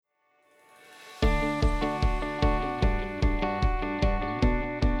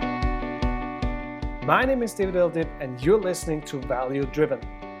My name is David Eldip and you're listening to Value-Driven.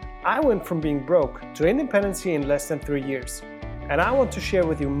 I went from being broke to independency in less than 3 years. And I want to share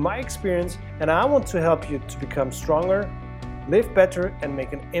with you my experience, and I want to help you to become stronger, live better, and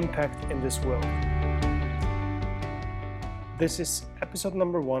make an impact in this world. This is episode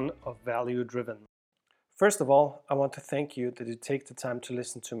number 1 of Value-Driven. First of all, I want to thank you that you take the time to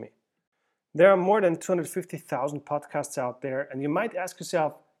listen to me. There are more than 250,000 podcasts out there, and you might ask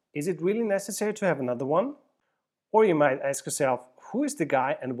yourself, is it really necessary to have another one? Or you might ask yourself, who is the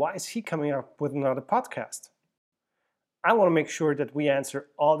guy and why is he coming up with another podcast? I want to make sure that we answer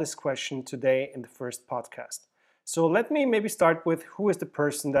all these questions today in the first podcast. So let me maybe start with who is the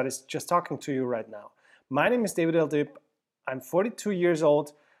person that is just talking to you right now. My name is David Eldip. I'm 42 years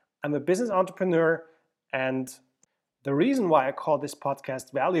old. I'm a business entrepreneur, and the reason why I call this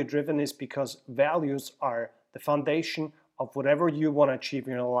podcast Value Driven is because values are the foundation of whatever you want to achieve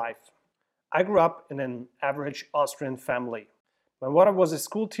in your life. I grew up in an average Austrian family. My mother was a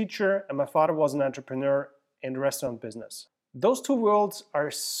school teacher and my father was an entrepreneur in the restaurant business. Those two worlds are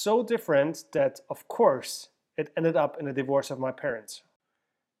so different that, of course, it ended up in a divorce of my parents.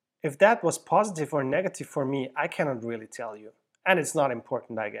 If that was positive or negative for me, I cannot really tell you. And it's not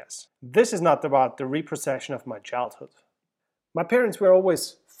important, I guess. This is not about the repossession of my childhood. My parents were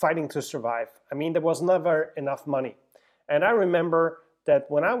always fighting to survive. I mean, there was never enough money. And I remember that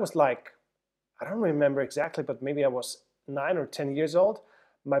when I was I don't remember exactly, but maybe I was 9 or 10 years old,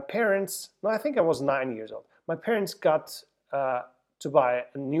 I think I was 9 years old. My parents got to buy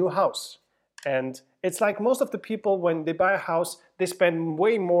a new house. And it's like most of the people, when they buy a house, they spend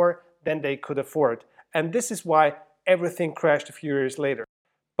way more than they could afford. And this is why everything crashed a few years later.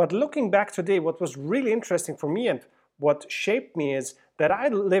 But looking back today, what was really interesting for me and what shaped me is that I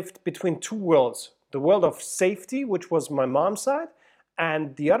lived between two worlds. The world of safety, which was my mom's side,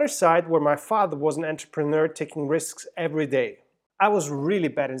 and the other side where my father was an entrepreneur taking risks every day. I was really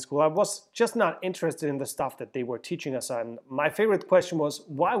bad in school. I was just not interested in the stuff that they were teaching us. And my favorite question was,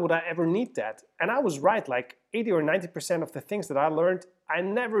 why would I ever need that? And I was right, 80 or 90% of the things that I learned, I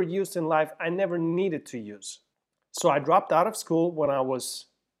never used in life, I never needed to use. So I dropped out of school when I was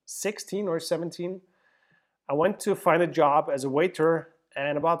 16 or 17. I went to find a job as a waiter,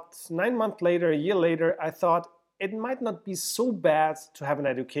 and about 9 months later, a year later, I thought it might not be so bad to have an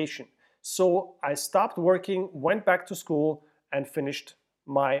education. So I stopped working, went back to school, and finished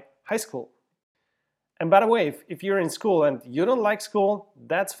my high school. And by the way, if you're in school and you don't like school,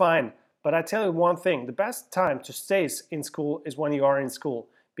 that's fine. But I tell you one thing, the best time to stay in school is when you are in school,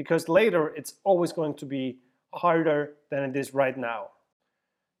 because later it's always going to be harder than it is right now.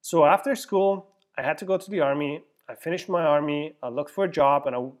 So after school, I had to go to the army. I finished my army, I looked for a job,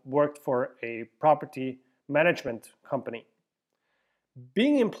 and I worked for a property management company.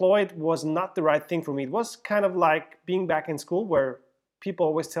 Being employed was not the right thing for me. It was kind of like being back in school where people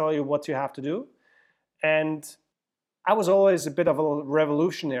always tell you what you have to do. And I was always a bit of a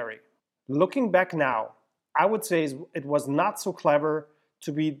revolutionary. Looking back now, I would say it was not so clever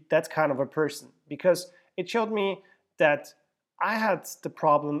to be that kind of a person, because it showed me that I had the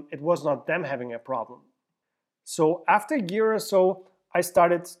problem, it was not them having a problem. So after a year or so, I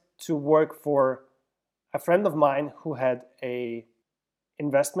started to work for a friend of mine who had an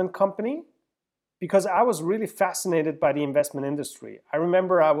investment company, because I was really fascinated by the investment industry. I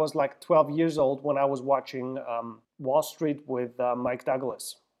remember I was 12 years old when I was watching Wall Street with Mike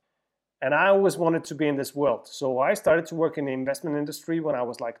Douglas. And I always wanted to be in this world. So I started to work in the investment industry when I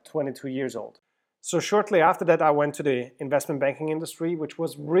was 22 years old. So shortly after that, I went to the investment banking industry, which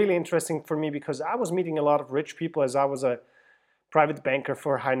was really interesting for me because I was meeting a lot of rich people as I was a private banker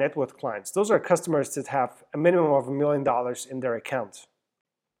for high net worth clients. Those are customers that have a minimum of $1 million in their account.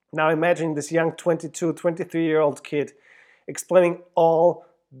 Now imagine this young 22, 23-year-old kid explaining all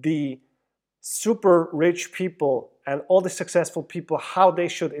the super rich people and all the successful people how they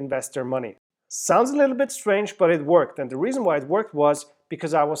should invest their money. Sounds a little bit strange, but it worked. And the reason why it worked was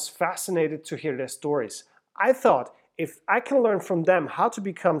because I was fascinated to hear their stories. I thought, if I can learn from them how to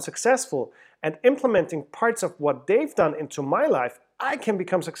become successful and implementing parts of what they've done into my life, I can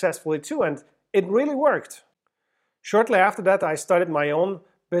become successful too. And it really worked. Shortly after that, I started my own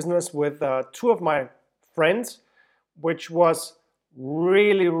business with two of my friends, which was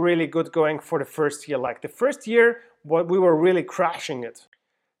really, really good going for the first year. The first year, we were really crashing it.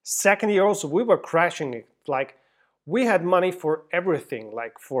 Second year also, we were crashing it. We had money for everything,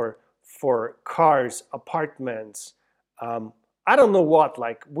 for cars, apartments, I don't know what,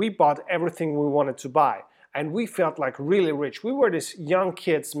 we bought everything we wanted to buy. And we felt really rich. We were these young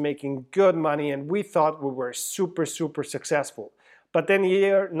kids making good money and we thought we were super, super successful. But then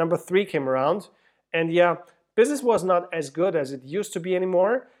year number 3 came around And yeah, business was not as good as it used to be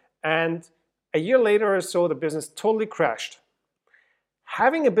anymore. And a year later or so, the business totally crashed.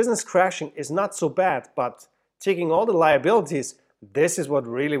 Having a business crashing is not so bad, but taking all the liabilities, this is what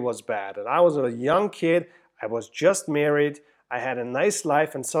really was bad. And I was a young kid, I was just married, I had a nice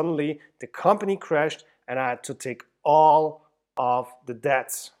life, and suddenly the company crashed and I had to take all of the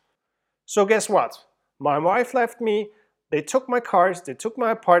debts. So guess what? My wife left me, they took my cars, they took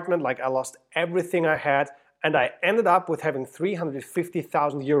my apartment, like I lost everything I had, and I ended up with having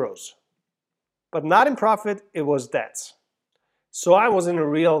 350,000 euros. But not in profit, it was debts. So I was in a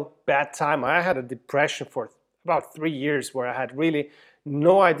real bad time. I had a depression for about 3 years where I had really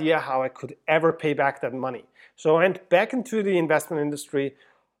no idea how I could ever pay back that money. So I went back into the investment industry,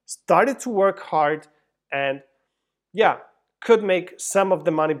 started to work hard, and yeah, could make some of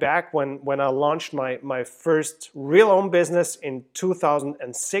the money back when I launched my first real own business in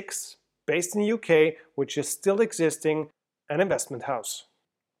 2006, based in the UK, which is still existing, an investment house.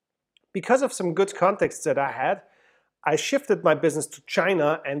 Because of some good contacts that I had, I shifted my business to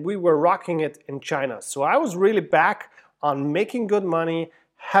China and we were rocking it in China. So I was really back on making good money,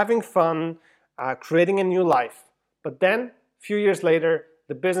 having fun, creating a new life. But then, a few years later,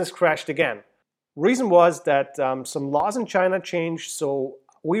 the business crashed again. Reason was that some laws in China changed, so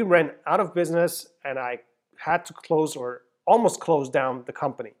we ran out of business and I had to close or almost close down the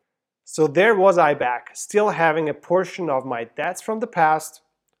company. So there was I back, still having a portion of my debts from the past,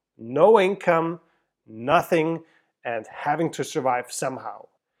 no income, nothing, and having to survive somehow.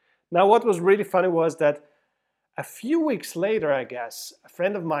 Now, what was really funny was that a few weeks later, I guess, a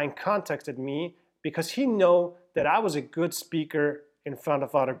friend of mine contacted me because he knew that I was a good speaker in front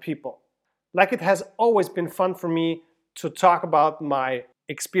of other people. Like, it has always been fun for me to talk about my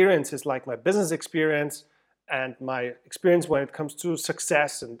experiences, like my business experience and my experience when it comes to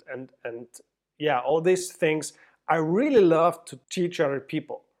success and yeah, all these things. I really love to teach other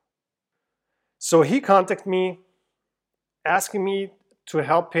people. So he contacted me, asking me to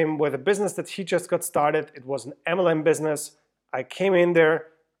help him with a business that he just got started. It was an MLM business. I came in there,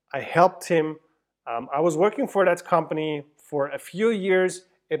 I helped him. I was working for that company for a few years.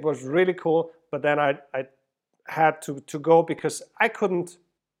 It was really cool, but then I had to go because I couldn't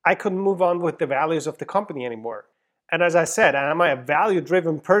move on with the values of the company anymore. And as I said, I'm a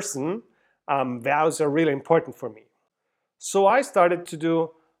value-driven person. Values are really important for me. So I started to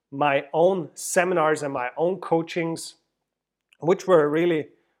do my own seminars and my own coachings, which were really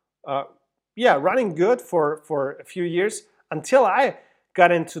running good for a few years until I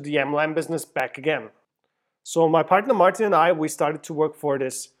got into the MLM business back again. So my partner Martin and I, we started to work for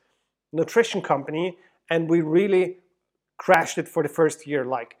this nutrition company, and we really crashed it for the first year.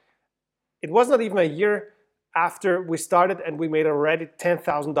 Like, it was not even a year after we started and we made already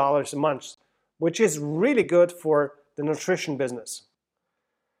 $10,000 a month, which is really good for the nutrition business.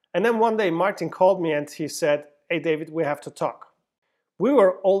 And then one day Martin called me and he said, "Hey David, we have to talk." We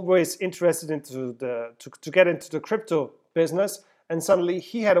were always interested to get into the crypto business, and suddenly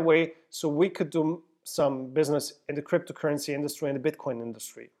he had a way so we could do some business in the cryptocurrency industry and the Bitcoin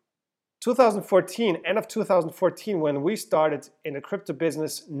industry. 2014, end of 2014, when we started in the crypto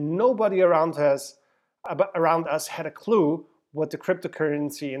business, nobody around us had a clue what the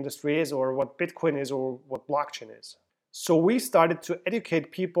cryptocurrency industry is or what Bitcoin is or what blockchain is. So we started to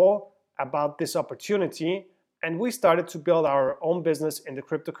educate people about this opportunity, and we started to build our own business in the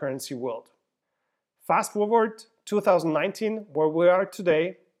cryptocurrency world. Fast forward 2019, where we are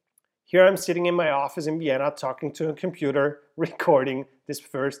today. Here I'm sitting in my office in Vienna talking to a computer, recording this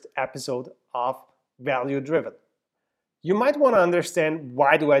first episode of Value Driven. You might want to understand,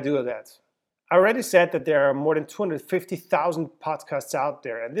 why do I do that? I already said that there are more than 250,000 podcasts out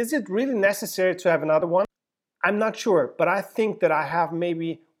there, and is it really necessary to have another one? I'm not sure, but I think that I have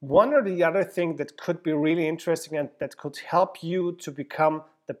maybe one or the other thing that could be really interesting and that could help you to become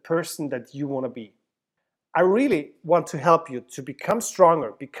the person that you want to be. I really want to help you to become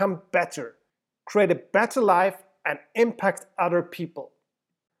stronger, become better, create a better life, and impact other people.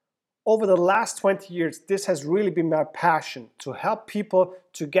 Over the last 20 years, this has really been my passion, to help people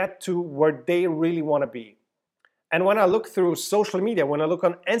to get to where they really want to be. And when I look through social media, when I look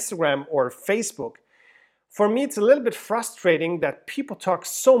on Instagram or Facebook, for me it's a little bit frustrating that people talk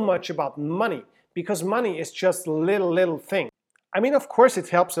so much about money, because money is just a little thing. I mean, of course it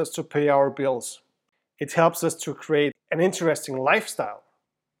helps us to pay our bills. It helps us to create an interesting lifestyle.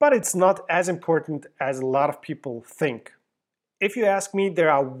 But it's not as important as a lot of people think. If you ask me,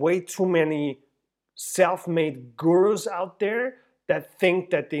 there are way too many self-made gurus out there that think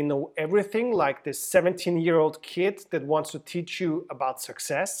that they know everything, like this 17-year-old kid that wants to teach you about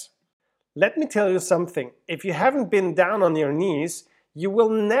success. Let me tell you something. If you haven't been down on your knees, you will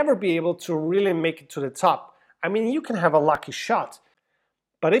never be able to really make it to the top. I mean, you can have a lucky shot.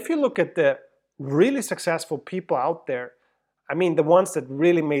 But if you look at the really successful people out there, I mean, the ones that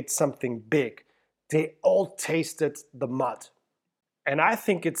really made something big, they all tasted the mud. And I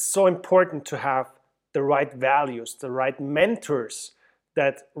think it's so important to have the right values, the right mentors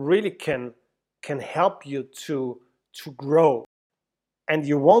that really can help you to grow. And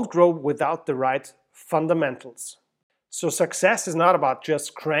you won't grow without the right fundamentals. So success is not about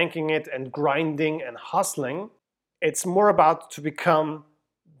just cranking it and grinding and hustling. It's more about to become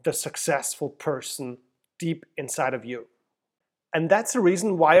the successful person deep inside of you. And that's the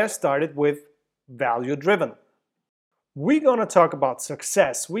reason why I started with Value Driven. We're going to talk about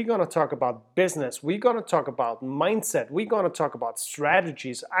success. We're going to talk about business. We're going to talk about mindset. We're going to talk about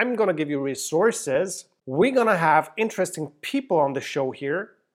strategies. I'm going to give you resources. We're going to have interesting people on the show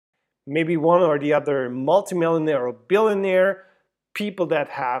here. Maybe one or the other multimillionaire or billionaire, people that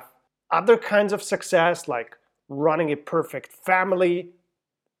have other kinds of success, like running a perfect family,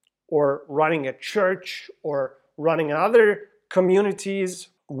 or running a church, or running other communities.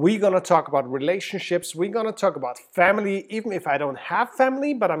 We're going to talk about relationships. We're going to talk about family, even if I don't have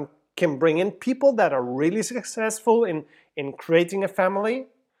family, but I can bring in people that are really successful in creating a family.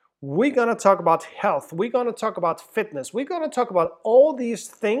 We're going to talk about health. We're going to talk about fitness. We're going to talk about all these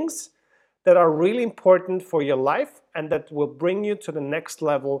things that are really important for your life and that will bring you to the next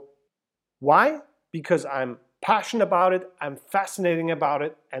level. Why? Because I'm passionate about it, I'm fascinating about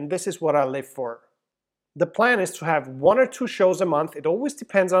it, and this is what I live for. The plan is to have 1 or 2 shows a month. It always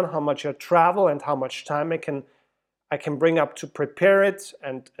depends on how much I travel and how much time I can bring up to prepare it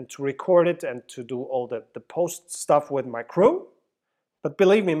and to record it and to do all the post stuff with my crew. But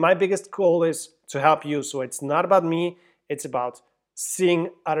believe me, my biggest goal is to help you. So it's not about me, it's about seeing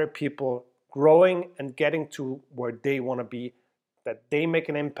other people growing and getting to where they want to be, that they make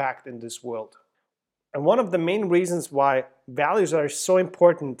an impact in this world. And one of the main reasons why values are so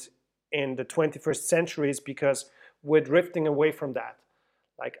important in the 21st century is because we're drifting away from that.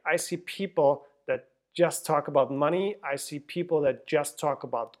 Like, I see people that just talk about money. I see people that just talk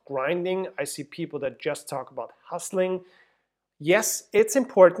about grinding. I see people that just talk about hustling. Yes, it's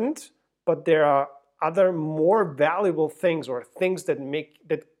important, but there are other more valuable things, or things that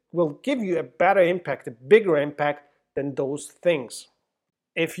will give you a better impact, a bigger impact than those things.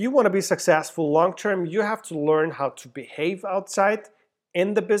 If you want to be successful long term, you have to learn how to behave outside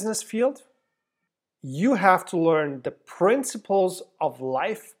in the business field. You have to learn the principles of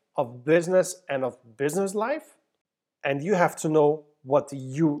life, of business, and of business life. And you have to know what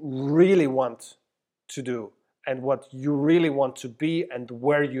you really want to do and what you really want to be and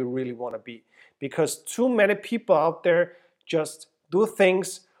where you really want to be. Because too many people out there just do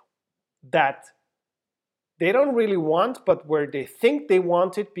things that they don't really want, but where they think they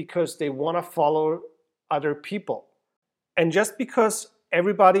want it because they want to follow other people. And just because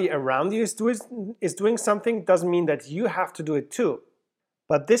everybody around you is doing something doesn't mean that you have to do it too.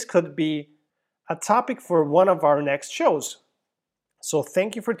 But this could be a topic for one of our next shows. So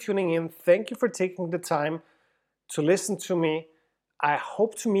thank you for tuning in. Thank you for taking the time to listen to me. I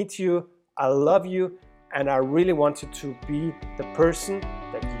hope to meet you. I love you. And I really want you to be the person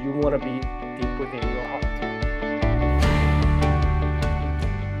that you want to be deep within your heart.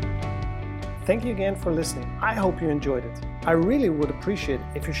 Thank you again for listening. I hope you enjoyed it. I really would appreciate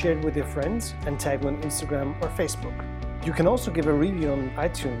if you shared with your friends and tag me on Instagram or Facebook. You can also give a review on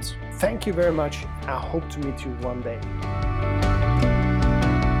iTunes. Thank you very much. I hope to meet you one day.